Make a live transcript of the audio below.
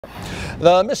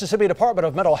The Mississippi Department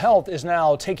of Mental Health is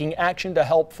now taking action to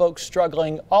help folks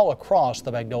struggling all across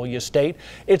the Magnolia State.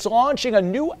 It's launching a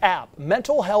new app,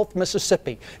 Mental Health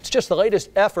Mississippi. It's just the latest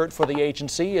effort for the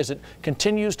agency as it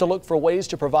continues to look for ways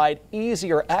to provide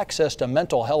easier access to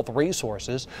mental health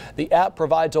resources. The app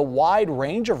provides a wide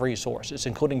range of resources,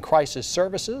 including crisis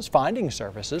services, finding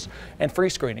services, and free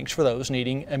screenings for those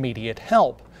needing immediate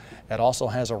help. It also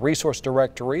has a resource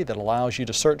directory that allows you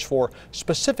to search for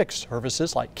specific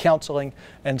services like counseling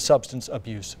and substance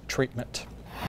abuse treatment.